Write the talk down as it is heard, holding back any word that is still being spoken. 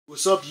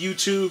What's up,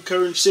 YouTube?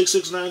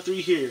 Current6693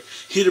 here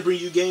to bring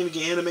you gaming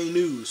and anime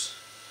news,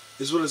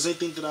 as well as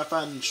anything that I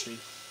find interesting.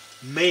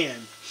 Man,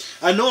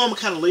 I know I'm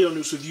kind of late on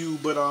this review,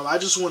 but I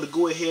just want to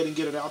go ahead and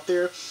get it out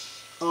there.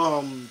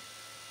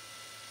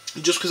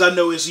 Just because I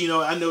know it's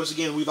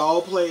again, we've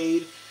all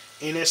played,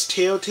 and that's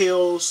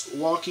Telltale's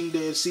Walking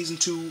Dead Season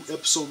 2,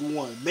 Episode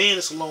 1. Man,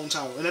 it's a long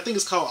title, and I think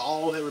it's called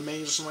All That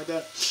Remains or something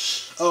like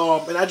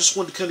that. And I just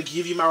wanted to kind of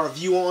give you my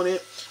review on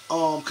it.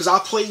 Because I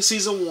played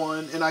Season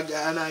 1, and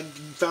I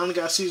finally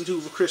got Season 2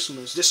 for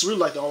Christmas. This is really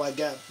like all I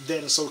got, that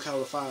and Soul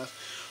Calibur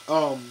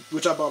 5,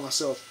 which I bought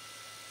myself.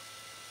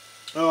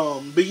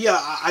 But yeah,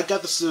 I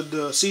got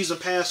the season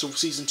pass of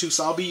Season 2,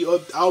 so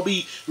I'll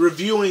be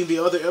reviewing the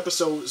other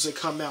episodes that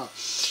come out.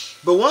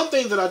 But one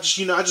thing that I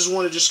just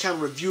want to just kind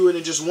of review it,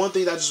 and just one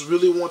thing that I just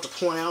really want to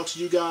point out to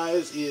you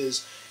guys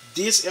is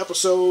this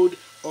episode,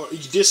 or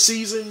this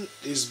season,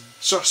 is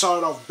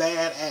started off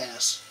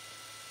badass.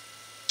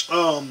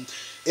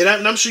 And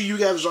I'm sure you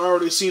guys have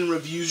already seen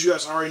reviews. You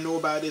guys already know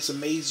about it. It's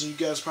amazing. You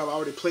guys probably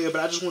already play it.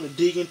 But I just want to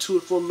dig into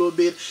it for a little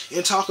bit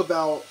and talk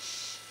about,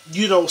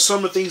 some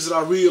of the things that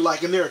I really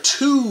like. And there are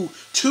two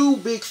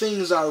big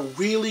things that I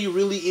really,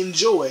 really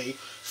enjoy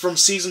from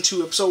Season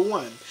 2, Episode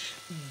 1.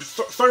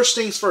 First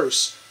things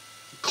first.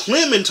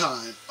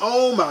 Clementine.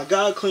 Oh my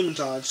God,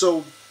 Clementine.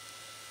 So,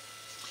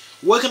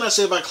 what can I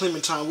say about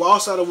Clementine? Well, I'll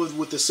start off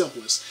with the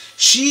simplest.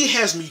 She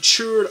has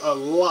matured a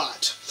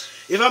lot.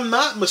 If I'm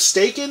not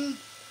mistaken,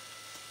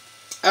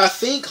 I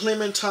think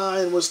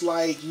Clementine was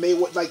like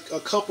a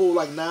couple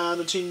 9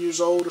 or 10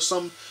 years old or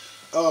something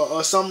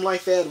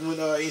like that when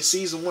in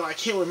Season 1. I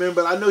can't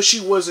remember, but I know she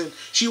wasn't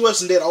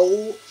that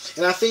old.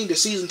 And I think the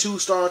Season 2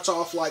 starts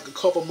off like a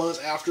couple months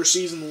after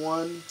Season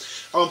 1.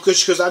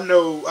 Because I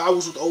know I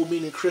was with Omi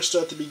and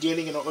Krista at the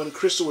beginning, and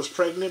Krista was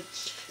pregnant,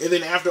 and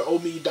then after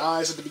Omi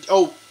dies at the beginning.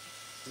 Oh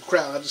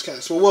crap! I just kind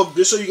of well,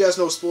 just so you guys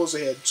know, spoilers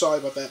ahead. Sorry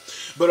about that.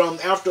 But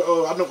after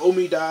I know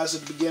Omi dies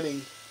at the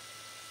beginning.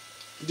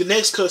 The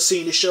next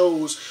cutscene, it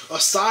shows a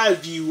side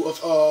view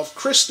of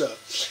Krista,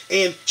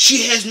 and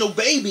she has no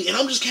baby, and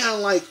I'm just kind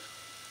of like,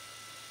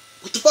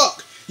 what the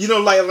fuck?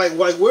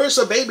 Like where's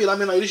her baby? I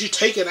mean, like, did she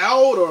take it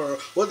out, or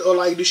what? Or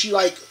like, did she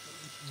like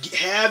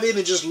have it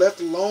and just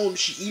left it alone? Did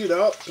she eat it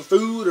up, the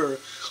food, or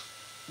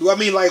I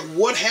mean, like,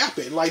 what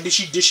happened? Like, did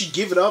she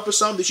give it up or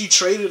something? Did she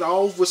trade it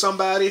off with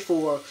somebody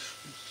for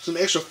some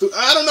extra food?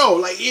 I don't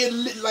know.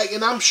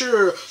 And I'm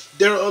sure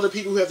there are other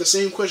people who have the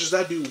same questions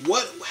I do.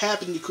 What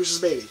happened to Krista's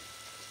baby?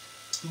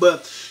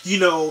 But,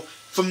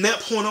 from that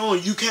point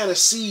on, you kind of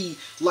see,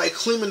 like,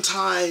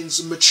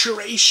 Clementine's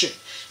maturation.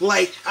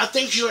 Like, I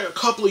think she's, like, a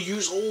couple of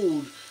years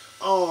old,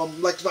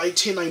 like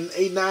 10, like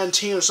 8, 9,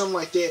 10, or something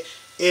like that.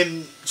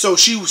 And so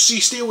she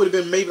still would have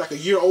been maybe, like, a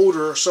year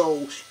older or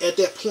so at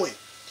that point.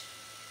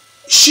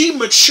 She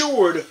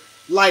matured,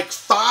 like,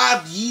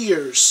 5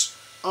 years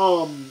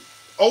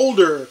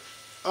older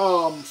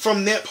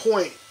from that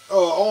point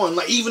on.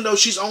 Like, even though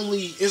it's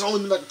only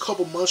been like a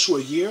couple months to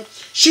a year,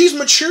 she's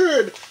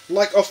matured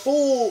like a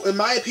full, in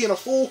my opinion, a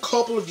full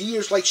couple of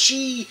years. Like,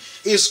 she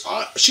is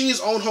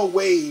on her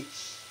way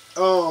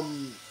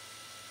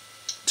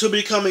to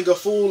becoming a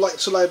full,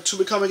 to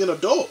becoming an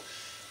adult.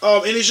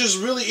 And it's just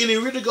really, and it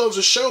really goes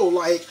to show,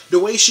 like, the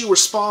way she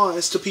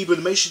responds to people,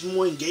 the way she's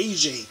more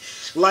engaging,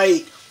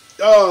 like,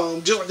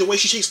 just like the way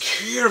she takes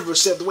care of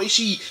herself, the way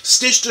she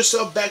stitched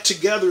herself back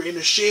together in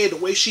the shed, the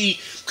way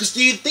because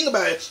you think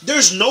about it,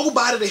 there's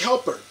nobody to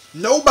help her.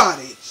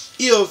 Nobody.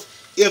 If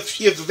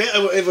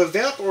a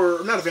vamp,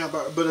 or not a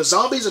vampire, but a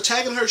zombie's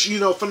attacking her,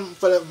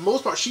 for the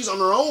most part, she's on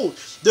her own.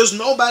 There's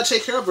nobody to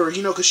take care of her,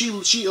 because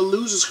she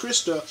loses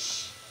Krista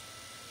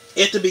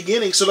at the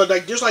beginning. So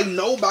like there's like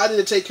nobody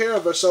to take care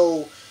of her.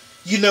 So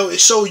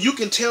so you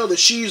can tell that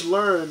she's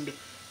learned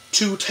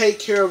to take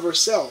care of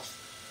herself.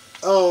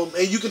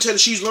 And you can tell that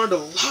she's learned a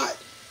lot.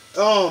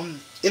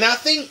 And I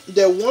think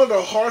that one of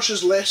the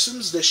harshest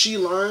lessons that she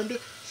learned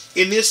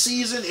in this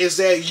season is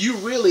that you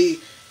really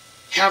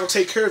have to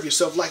take care of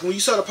yourself. Like, when you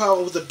saw the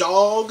problem with the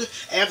dog,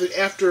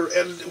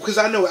 because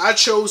I know I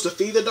chose to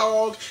feed the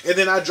dog, and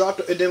then I dropped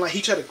it, and then like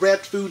he tried to grab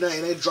the food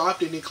and I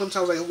dropped it, and then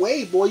Clementine was like,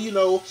 wait, boy,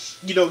 I'll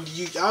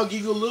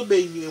give you a little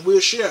bit and we'll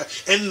share.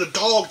 And then the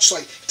dog just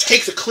like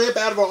takes a clamp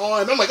out of her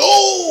arm. I'm like,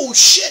 oh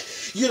shit,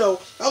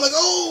 I'm like,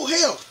 oh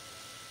hell.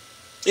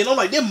 And I'm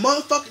like, that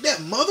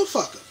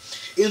motherfucker.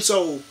 And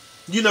so,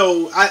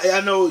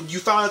 I know you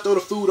finally throw the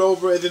food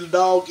over, and then the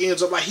dog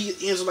ends up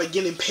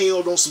getting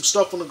impaled on some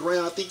stuff on the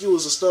ground. I think it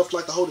was the stuff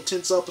like to hold the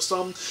tents up or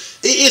something.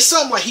 It's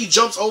something like he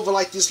jumps over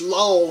like this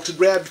log to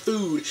grab the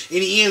food,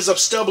 and he ends up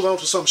stumbling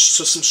onto some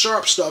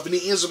sharp stuff, and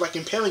he ends up like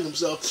impaling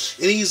himself.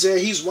 And he's there,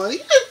 he's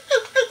running.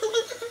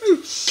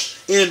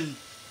 And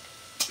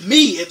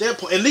me, at that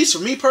point, at least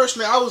for me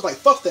personally, I was like,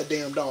 fuck that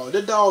damn dog.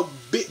 That dog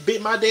bit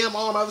my damn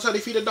arm. I was trying to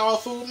feed a dog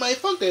food. Man,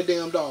 fuck that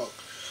damn dog.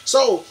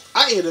 So,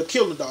 I ended up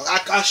killing the dog.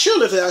 I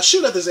should have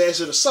left his ass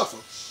here to suffer.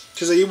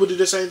 Because he would do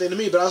the same thing to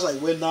me. But I was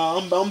like, well, nah,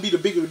 I'm going to be the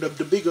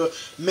bigger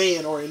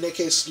man, or in that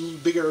case,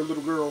 bigger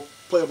little girl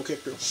playable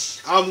character.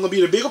 I'm going to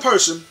be the bigger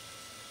person.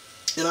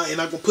 and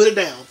I'm gonna put it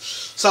down.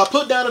 So I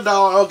put down a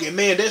dollar. Okay,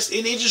 man, and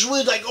it just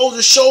really like goes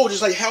to show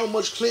just like how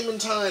much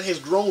Clementine has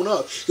grown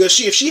up. Because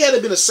if she had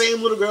been the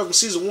same little girl from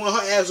season 1,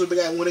 her ass would have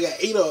got when it got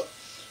ate up,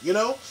 you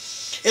know.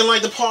 And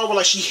like the part where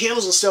like she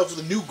handles herself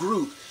with a new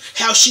group,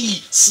 how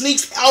she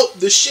sneaks out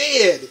the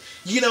shed,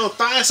 you know,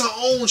 finds her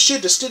own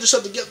shit to stitch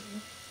herself together.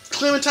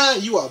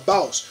 Clementine, you are a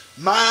boss,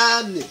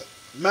 my nigga,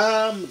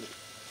 my nigga.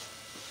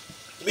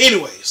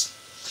 Anyways,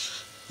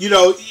 you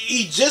know,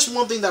 just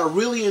one thing that I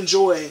really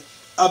enjoy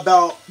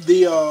about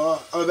the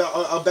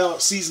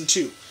about season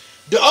 2.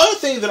 The other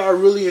thing that I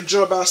really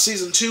enjoy about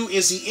season 2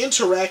 is the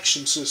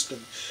interaction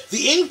system.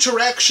 The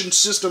interaction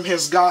system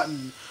has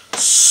gotten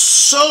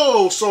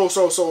so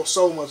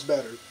much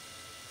better.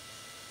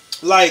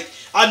 Like,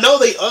 I know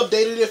they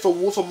updated it for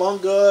Wolf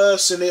Among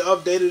Us, and they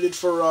updated it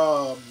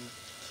for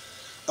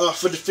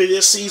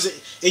this season,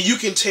 and you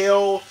can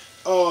tell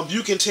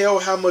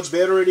how much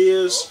better it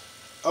is.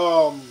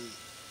 What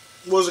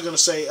was I gonna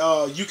say?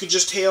 You can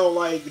just tell,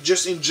 like,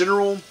 just in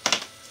general,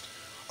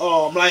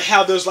 like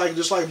how there's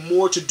like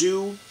more to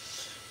do.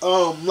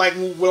 Like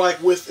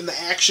with in the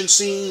action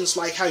scenes,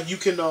 like how you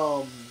can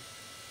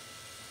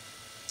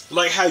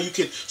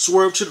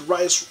swerve to the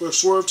right,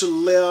 swerve to the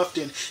left,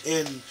 and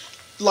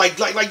like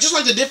just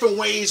like the different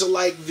ways of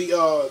like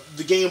the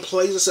game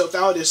plays itself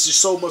out is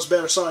just so much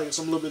better. Sorry, I'm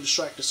a little bit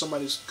distracted.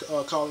 Somebody's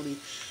calling me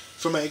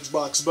from my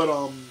Xbox, but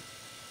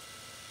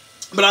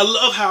I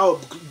love how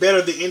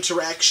better the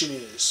interaction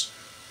is.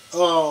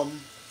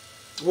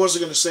 What was I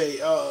gonna say?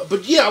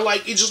 But yeah,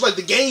 like it's just like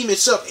the game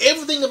itself.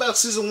 Everything about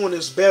season 1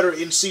 is better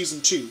in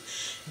season 2.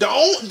 The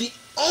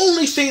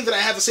only thing that I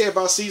have to say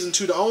about season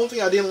 2, the only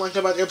thing I didn't like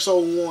about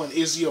episode 1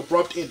 is the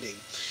abrupt ending.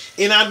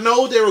 And I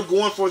know they were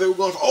going for,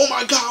 oh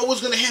my god,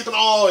 what's gonna happen?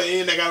 Oh,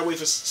 and I gotta wait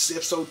for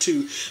episode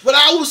 2. But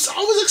I was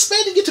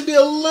expecting it to be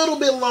a little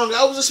bit longer.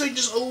 I was expecting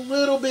just a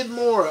little bit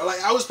more.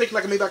 Like I was expecting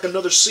like maybe like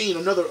another scene,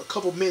 another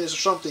couple minutes or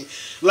something.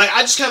 Like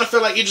I just kind of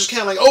felt like it just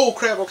kind of like, oh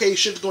crap, okay,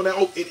 shit's going down.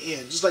 Oh, it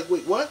ends. Just like,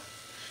 wait, what?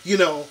 You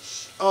know.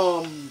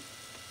 But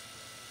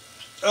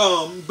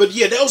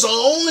yeah, that was the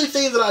only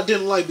thing that I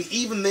didn't like. But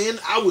even then,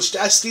 I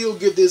still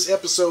give this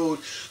episode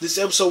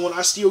 1,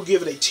 I still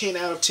give it a 10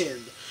 out of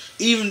 10.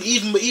 Even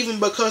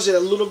because it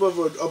had a little bit of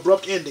an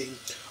abrupt ending,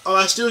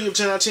 I still give it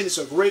 10 out of 10. It's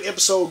a great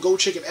episode. Go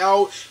check it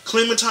out.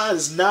 Clementine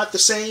is not the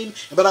same,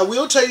 but I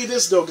will tell you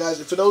this though,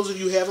 guys. For those of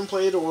you who haven't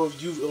played it, or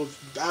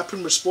I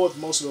pretty much spoiled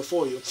most of it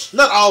for you.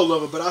 Not all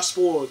of it, but I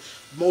spoiled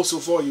most of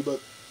it for you.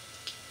 But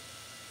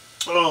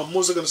what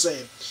was I gonna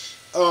say?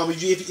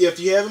 If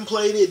you haven't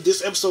played it,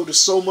 this episode is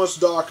so much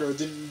darker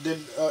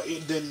than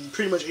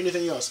pretty much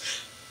anything else.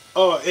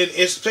 And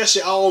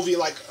especially all of you,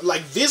 like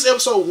this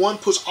episode 1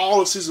 puts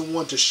all of season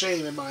 1 to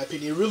shame, in my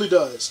opinion. It really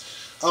does.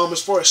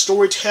 As far as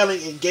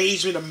storytelling,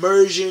 engagement,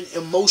 immersion,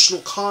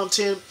 emotional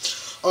content.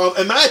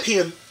 In my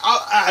opinion,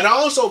 I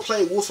also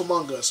played Wolf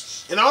Among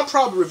Us, and I'll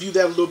probably review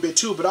that a little bit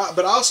too. But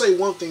I'll say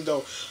one thing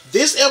though: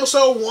 this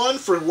episode 1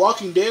 for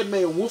Walking Dead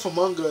made Wolf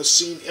Among Us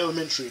seem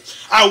elementary.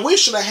 I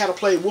wish that I had to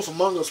play Wolf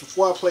Among Us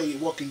before I played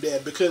Walking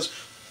Dead, because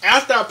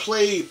after I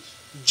played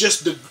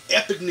just the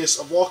epicness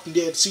of Walking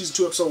Dead season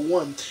 2 episode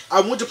 1, I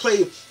went to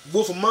play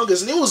Wolf Among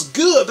Us, and it was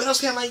good, but I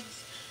was kind of like,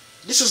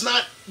 this is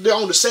not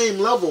on the same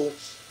level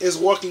as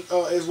Walking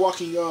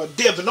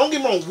Dead. But don't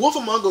get me wrong, Wolf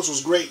Among Us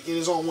was great in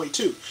his own way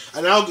too,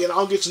 and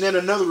I'll get to that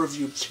in another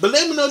review. But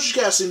let me know what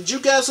you guys think. Did you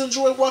guys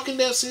enjoy Walking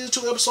Dead season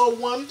 2 episode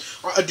 1,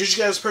 or did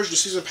you guys purchase the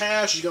season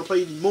pass? Are you gonna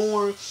play any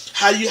more?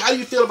 How do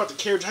you feel about the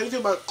character? How do you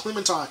feel about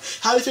Clementine?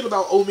 How do you feel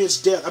about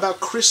Omen's death? About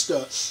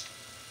Krista?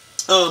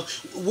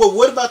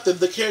 What about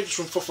the characters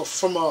from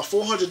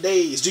 400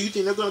 Days? Do you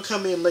think they're going to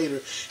come in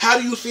later? How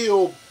do you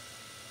feel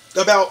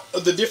about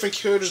the different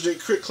characters that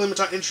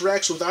Clementine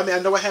interacts with? I mean, I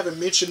know I haven't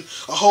mentioned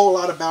a whole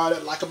lot about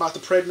it, like about the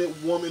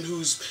pregnant woman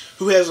who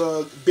has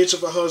a bitch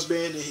of a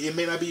husband. It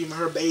may not be even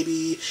her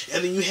baby.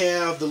 And then you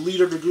have the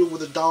leader of the group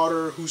with a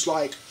daughter who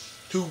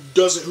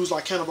doesn't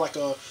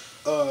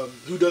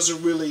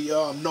really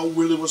know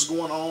really what's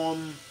going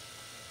on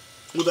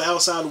with the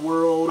outside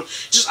world.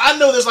 I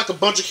know there's like a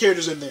bunch of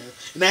characters in there,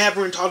 and I haven't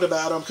even talked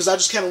about them because I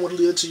just kind of want to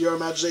leave it to your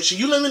imagination.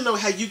 You let me know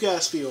how you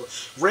guys feel.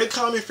 Rate,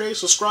 comment, favorite,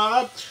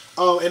 subscribe,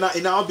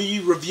 and I'll be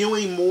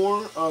reviewing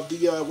more of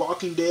the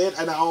Walking Dead,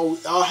 and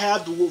I'll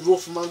have the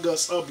Wolf Among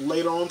Us up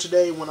later on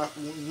today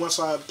once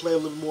I play a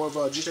little more of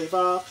GTA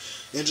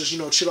 5 and just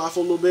chill out for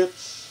a little bit.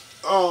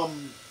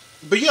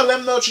 But yeah, let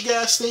me know what you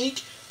guys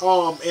think.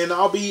 And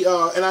I'll be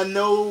and I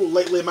know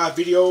lately my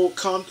video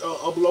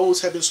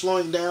uploads have been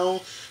slowing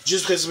down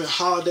just because it's been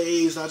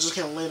holidays, and I just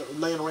kind of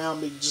laying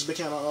around, just been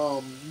kind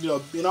of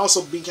and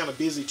also being kind of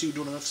busy too,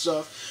 doing other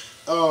stuff.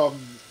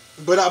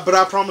 But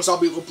I promise I'll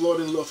be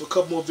uploading a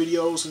couple more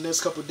videos in the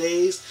next couple of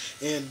days,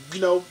 and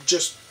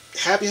just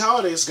happy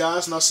holidays,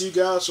 guys. And I'll see you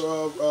guys.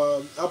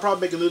 I'll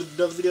probably make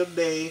another video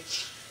today,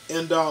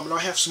 and I'll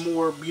have some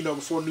more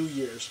before New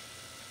Year's.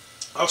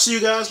 I'll see you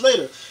guys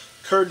later.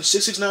 Curtain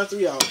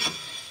 6693 out.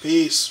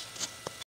 Peace.